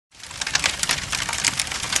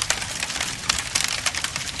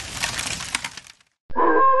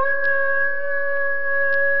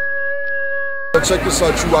y'all check this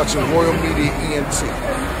out. You watching Royal Media ENT.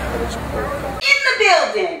 In the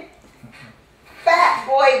building,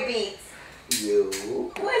 Phatboy Beats. Yo.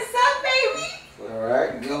 What's up, baby? All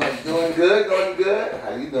right, doing good, going good.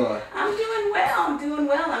 How you doing? I'm doing well. I'm doing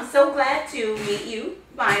well. I'm so glad to meet you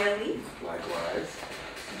finally. Likewise.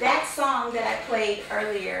 That song that I played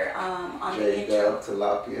earlier on the intro.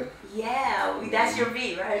 Tilapia. Yeah, that's your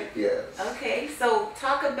beat, right? Yes. Okay, so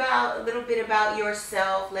talk about a little bit about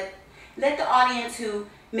yourself. Let the audience who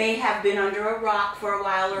may have been under a rock for a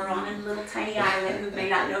while or on a little tiny island who may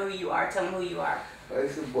not know who you are, tell them who you are.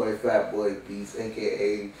 It's your boy Phatboy Beats,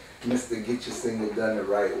 aka Mr. Get Your Single Done the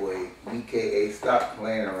Right Way, aka stop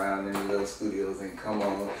playing around in the little studios and come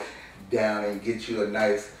on down and get you a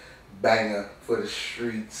nice banger for the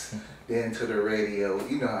streets, then to the radio.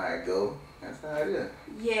 You know how it go. That's how it is.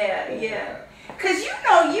 Yeah. Cause you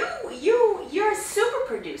know you're a super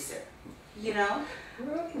producer. You know.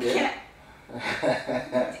 Yeah.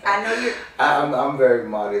 I know you're. I'm very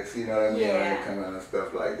modest, you know what I mean, when Yeah. it comes out and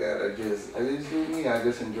stuff like that. I just do me. I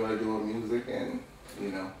just enjoy doing music, and you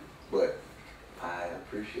know, but I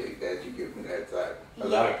appreciate that you give me that time. A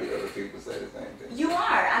lot of other people say the same thing. You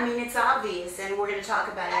are. I mean, it's obvious, and we're going to talk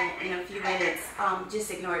about it in a few minutes.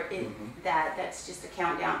 Just ignore it. That's just a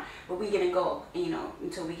countdown. But we're going to go, you know,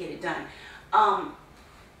 until we get it done.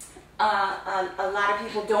 A lot of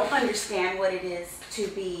people don't understand what it is to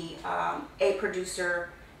be a producer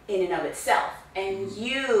in and of itself. And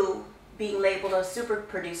you being labeled a super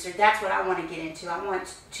producer, that's what I want to get into. I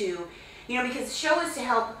want to, you know, because the show is to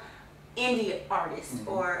help indie artists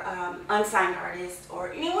or unsigned artists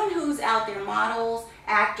or anyone who's out there, models,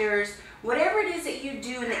 actors, whatever it is that you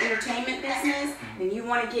do in the entertainment business and you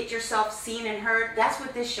want to get yourself seen and heard, that's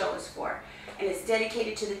what this show is for. And it's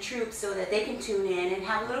dedicated to the troops so that they can tune in and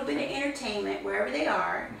have a little bit of entertainment wherever they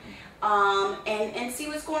are, and see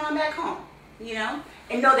what's going on back home, you know,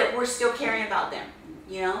 and know that we're still caring about them,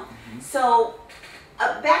 you know. So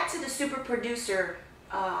back to the super producer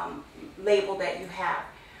label that you have.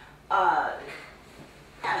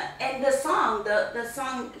 And the song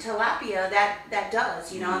Tilapia, that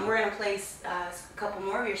does, you know, and we're going to play a couple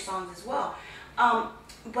more of your songs as well.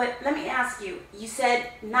 But let me ask you, you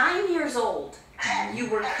said 9 years old, you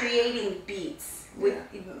were creating beats, with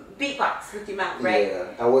beatbox with your mouth, right?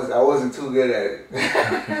 Yeah, I wasn't too good at it.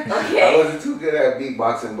 Okay. I wasn't too good at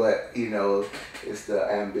beatboxing, but, you know, it's the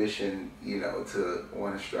ambition, you know, to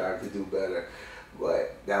want to strive to do better.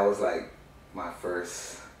 But that was like my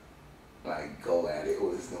first like go at it,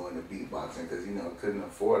 was doing the beatboxing, because you know couldn't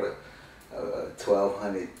afford a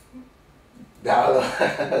 $1,200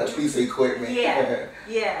 piece of equipment. Yeah.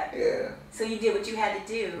 So you did what you had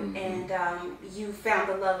to do, and you found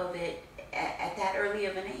the love of it at that early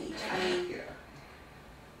of an age. I mean,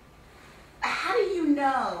 how do you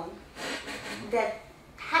know that?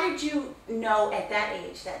 How did you know at that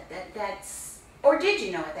age that's, or did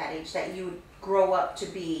you know at that age that you would grow up to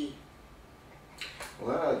be?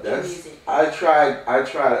 Well, I tried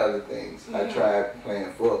other things. I tried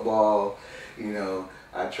playing football, you know,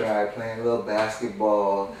 I tried playing a little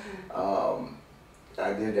basketball.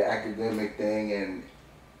 I did the academic thing, and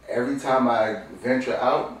every time I venture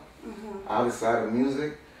outside of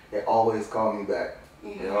music, it always called me back.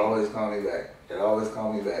 It always called me back. It always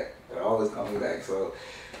called me back. It always called me back. So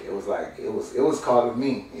it was like it was calling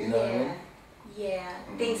me, you know what I mean? Yeah.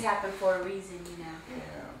 Things happen for a reason, you know.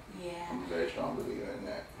 Yeah. I'm a very strong believer in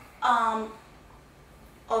that.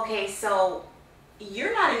 Okay, so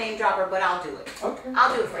you're not a name dropper, but I'll do it. Okay.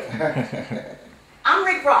 I'll do it for you. I'm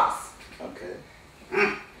Rick Ross. Okay.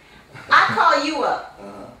 I call you up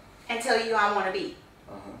and tell you I want to be.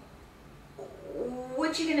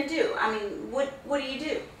 What you gonna do? I mean, what do you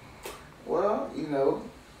do? Well, you know,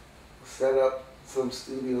 set up some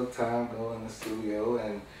studio time, go in the studio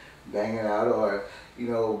and bang it out, or you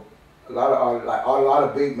know. A lot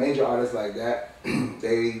of big major artists like that,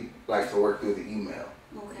 they like to work through the email,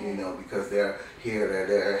 you know, because they're here, they're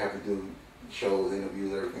there, have to do shows,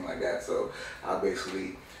 interviews, everything like that. So I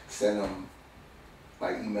basically send them,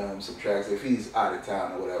 like email him some tracks if he's out of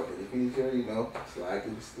town or whatever. But if he's here, you know, slide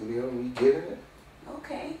through the studio, we get it.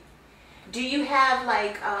 Okay. Do you have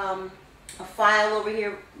like a file over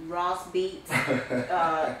here, Ross Beats,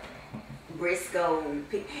 Briscoe,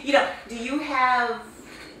 you know, do you have?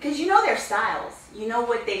 Because you know their styles, you know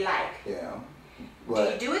what they like. Yeah. Do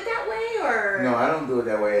you do it that way, or? No, I don't do it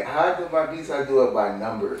that way. How I do my beats, I do it by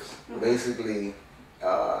numbers. Basically,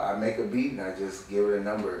 I make a beat and I just give it a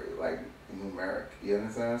number, like numeric. You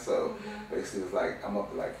understand? So basically, it's like I'm up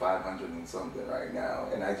to like 500 and something right now,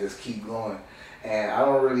 and I just keep going. And I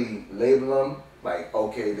don't really label them. like,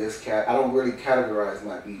 okay, I don't really categorize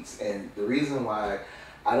my beats. And the reason why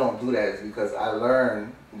I don't do that is because I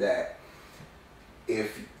learned that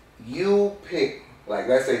if you pick, like,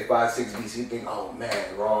 let's say 5, 6 beats, you think, oh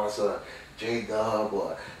man, Ross or J-Dub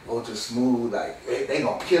or Ultra Smooth, like, they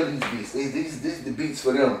gonna kill these beats. These the beats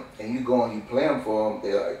for them. And you go and you play them for them,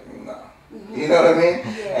 they're like, nah. You know what I mean?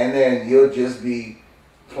 Yeah. And then you'll just be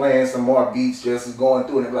playing some more beats, just going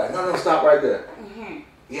through, and they'll be like, no, stop right there.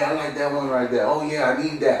 Yeah, I like that one right there. Oh yeah, I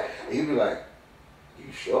need that. And you'll be like, you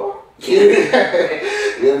sure? You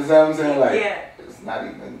know what I'm saying? Like, it's not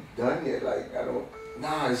even done yet. Like,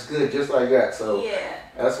 nah, it's good just like that. So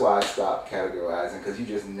that's why I stopped categorizing, because you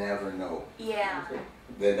just never know. Yeah.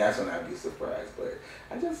 Then that's when I'd be surprised. But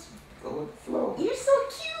I just go with the flow. You're so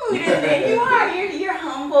cute, and you are. You're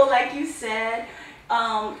humble, like you said.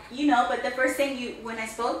 You know, but the first thing when I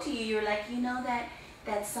spoke to you, you were like, you know that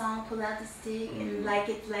song, Pull Out the Stick, and like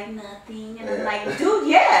it's like nothing, and I'm like, dude,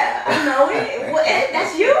 yeah, I know it.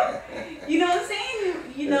 That's you. You know what I'm saying?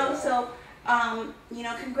 You know, so you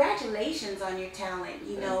know, congratulations on your talent.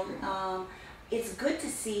 You know, it's good to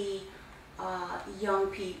see young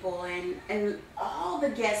people, and all the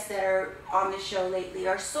guests that are on the show lately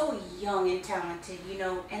are so young and talented. You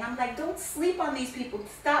know, and I'm like, don't sleep on these people.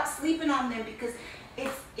 Stop sleeping on them, because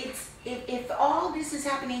if all this is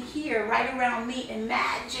happening here, right around me,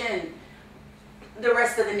 imagine the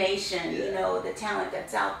rest of the nation, you know, the talent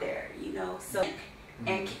that's out there, you know, so,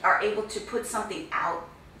 and are able to put something out,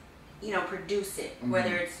 you know, produce it,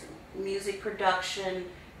 whether it's music production,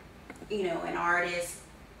 you know, an artist,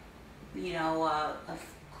 you know, a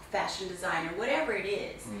fashion designer, whatever it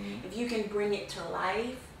is. If you can bring it to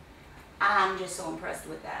life, I'm just so impressed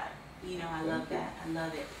with that. You know, I love that. I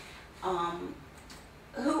love it.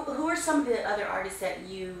 Who are some of the other artists that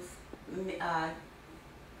you've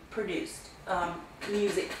produced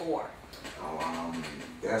music for?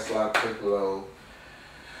 That's like Piccolo,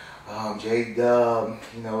 J-Dub,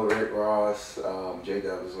 you know, Rick Ross.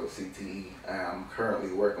 J-Dub is with CTE. I'm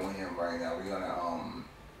currently working with him right now.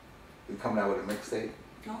 We're coming out with a mixtape.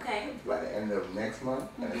 Okay. By the end of next month,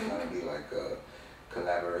 and it's gonna be like a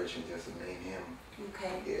collaboration, just me and him.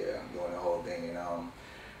 Okay. Yeah, I'm doing the whole thing, and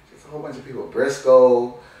just a whole bunch of people.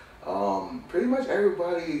 Briscoe, pretty much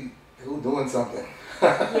everybody who doing something.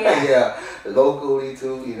 Yeah, locally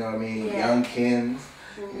too. You know what I mean? Young Kins.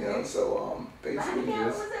 You know, so basically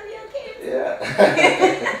just. What's up, Young Kins? Yeah.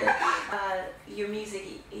 Your music,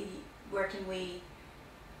 where can we?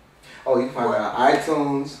 Oh, you can find it on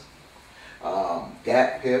iTunes,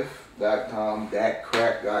 datpiff.com,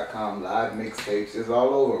 datcrack.com, live mixtapes. It's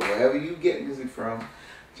all over. Wherever you get music from,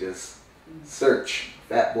 just search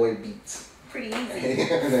Phatboy Beats. Pretty easy.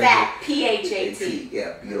 Fat, P-H-A-T.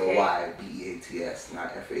 Yeah, B-O-Y, B-E-A-T-S,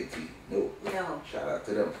 not F-A-T. Nope. No. Shout out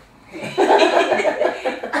to them.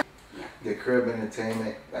 The Crib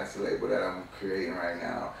Entertainment, that's the label that I'm creating right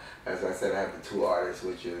now. As I said, I have the 2 artists,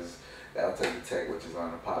 which is I'll Take the Tech, which is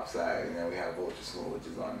on the pop side, and then we have Ultra Smooth, which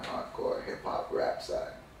is on the hardcore hip hop rap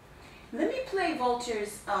side. Let me play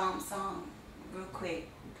Vulture's song real quick.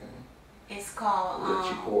 Okay. It's called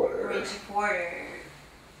Richie Porter. Richie Porter.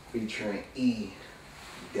 Featuring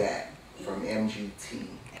Dat from MGT.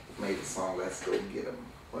 Made the song Let's Go Get 'Em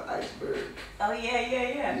with Iceberg. Oh yeah.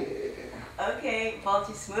 Yeah. Okay,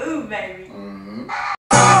 Vulture Smooth, baby.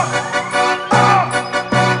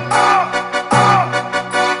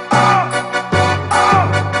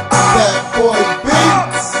 Phatboy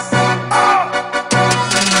Beats.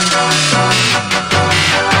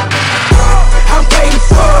 I'm paid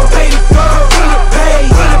for,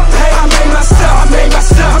 I made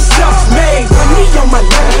myself self-made. Money on my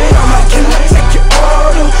line, I'm like, can I take your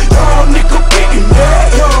order? Yo, nickel getting that.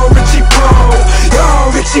 Yo, Richie Bro, yo,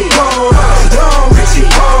 Richie Bro, yo, Richie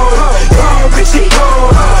Bro, yo, Richie Bro,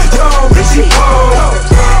 yo, Richie Bro.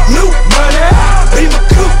 New money, be my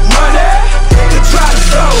coop money. To try to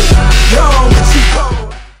show, yo, Richie Bro.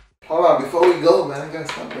 Hold on, before we go, man, I got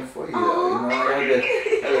something for you. You know, I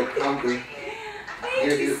gotta come to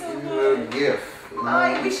give you a little gift. You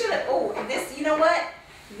know? We should have. Oh, this. You know what?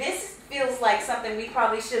 This feels like something we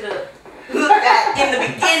probably should have looked at in the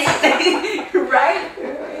beginning, right?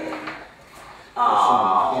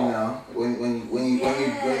 Oh. You know, when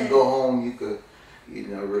you go home, you could, you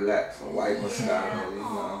know, relax and wipe my style. You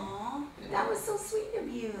know. That was so sweet of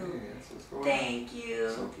you. Yeah, Thank you.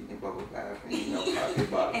 So keep your bubble bath and, you know, pop your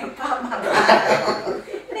bottle. And pop my bottle.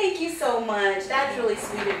 Thank you so much. That's really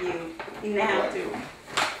sweet of you. You now have to.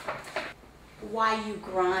 Why you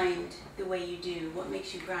grind the way you do? What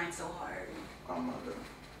makes you grind so hard? My mother.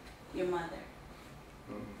 Your mother.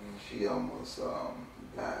 She almost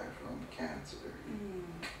died from cancer.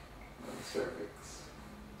 the cervix.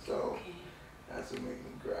 So that's what make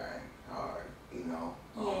me grind hard, you know,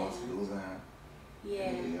 almost losing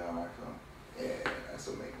really hard. So yeah, that's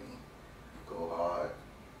what make me go hard.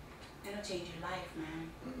 That'll change your life, man.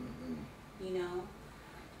 You know.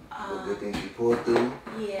 The good thing she pulled through.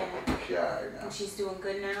 Yeah. She alright now. And she's doing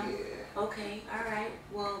good now? Yeah. Okay, alright.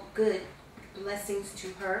 Well, good. Blessings to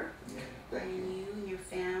her. Yeah, thank you. And your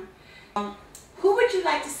fam. Who would you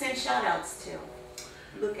like to send shout outs to?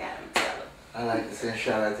 Look at them, tell them. I like to send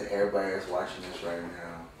shout out to everybody that's watching this right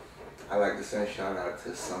now. I like to send shout out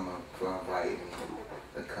to Summer for inviting me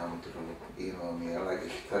to come through. You know what I mean? I like to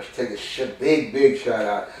take a big shout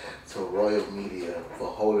out to Royal Media for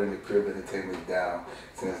holding the Crib Entertainment down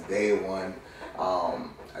since day one.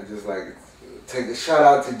 I just like to take a shout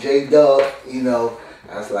out to J Dub. You know,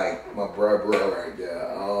 that's like my bro right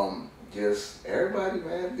there. Just everybody,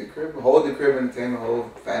 man. Hold the Crib Entertainment, whole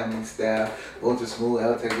family, staff, go to Smooth,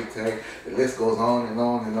 L Take It Tech. The list goes on and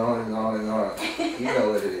on and on and on and on. You know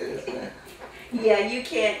what it is, man. Yeah,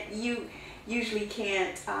 you usually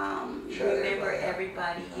can't remember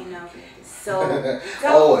everybody, you know. So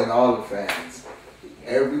and all the fans.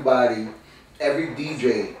 Everybody, every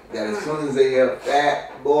DJ that as soon as they hear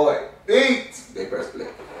Phatboy beats, they press play.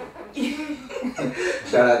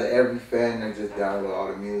 Shout out to every fan that just download all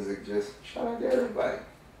the music. Just shout out to everybody.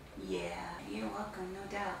 Yeah, you're welcome, no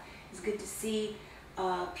doubt. It's good to see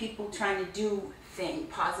people trying to do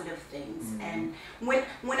positive things. And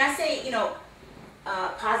when I say, you know,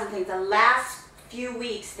 positive things, the last few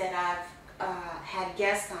weeks that I've had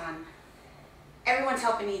guests on, everyone's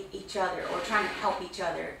helping each other or trying to help each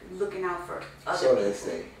other, looking out for other people. So they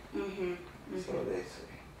say. So they say.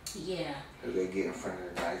 Yeah. Because they get in front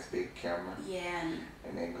of the nice big camera. Yeah.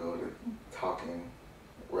 And they go to talking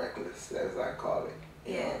reckless, as I call it.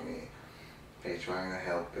 You know what I mean? They trying to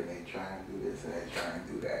help and they trying to do this and they trying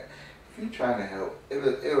to do that. If you trying to help,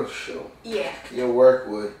 it'll show. Yeah. Your work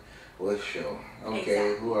would show. Okay,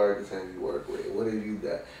 exactly. Who artists have you worked with? What have you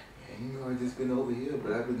done? You know, I've just been over here,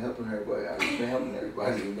 but I've been helping everybody. I've been helping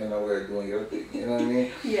everybody. You've been over there doing your thing. You know what I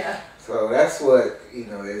mean? Yeah. So that's what, you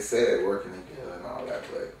know, they say they're working together and all that,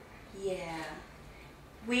 but. Yeah.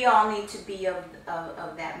 We all need to be of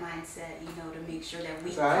that mindset, you know, to make sure that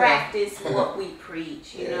we practice what we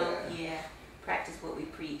preach, you know? Yeah. Practice what we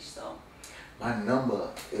preach, so. My number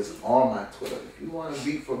is on my Twitter. If you want a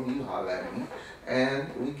beat from me, you holler at me. And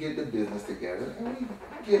we get the business together and we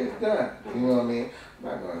get it done. You know what I mean? I'm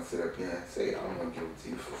not going to sit up here and say, I'm going to give it to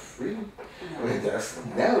you for free. I mean, that's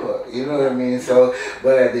never, you know what I mean? So,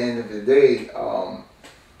 but at the end of the day,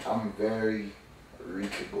 I'm very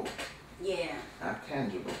reachable. Yeah. Not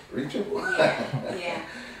tangible. Reachable. Yeah.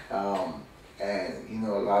 And, you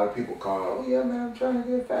know, a lot of people call, oh, yeah, man, I'm trying to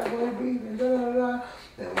get Phatboy beat and da-da-da.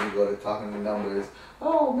 Then when we go to talking the numbers,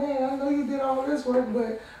 oh, man, I know you did all this work,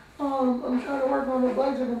 but I'm trying to work on the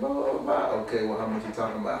budget and blah, blah, blah. Okay, well, how much you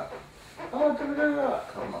talking about? Oh, da-da-da-da.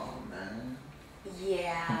 Come on, man.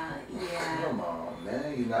 Yeah. Come on,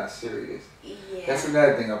 man. You're not serious. Yeah. That's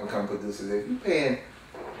another thing I'm becoming producers. If you're paying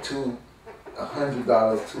 $100,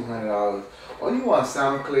 $200, or you want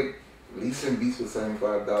SoundClick, leasing beats for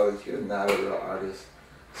 $75, you're not a real artist.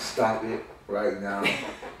 Stop it right now.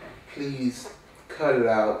 Please cut it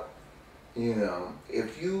out. You know,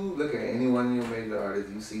 if you look at any one of your major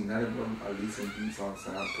artists, you see none of them are leasing beats on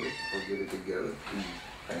SoundClick or get it together. Please,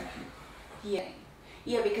 thank you. Yeah.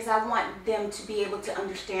 Yeah, because I want them to be able to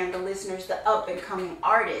understand, the listeners, the up and coming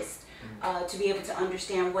artists, to be able to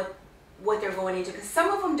understand what they're going into, because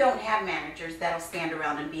some of them don't have managers that'll stand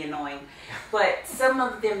around and be annoying, but some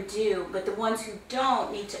of them do. But the ones who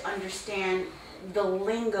don't need to understand the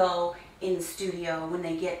lingo in the studio when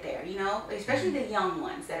they get there, you know, especially the young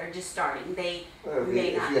ones that are just starting. They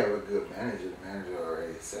may not. If you have a good manager, the manager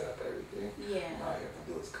already set up everything. Yeah. All you have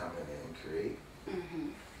to do is come in and create.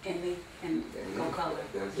 And go color.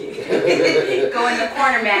 Go in the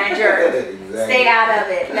corner, manager. Exactly. Stay out of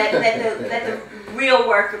it. Let the real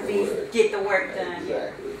worker get the work done.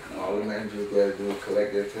 Exactly. All the managers got to do is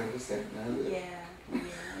collect their 10%. Yeah,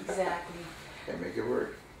 exactly. And make it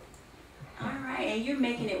work. All right, and you're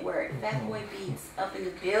making it work. Phatboy Beats up in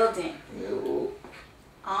the building. Yo.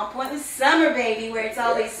 On point with summer, baby, where it's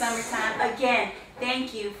always summertime. Again,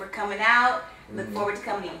 thank you for coming out. Look forward to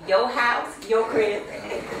coming to your house, your crib.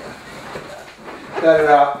 Cut it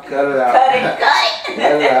out. Cut it out. Cut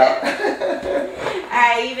it out. All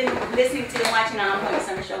right, you've been listening to and watching On Point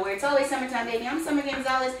Summer Show, where it's always summertime, baby. I'm Summer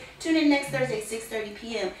Gonzalez. Tune in next Thursday, 6:30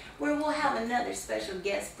 p.m., where we'll have another special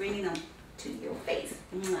guest bringing them to your face.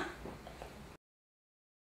 Mwah.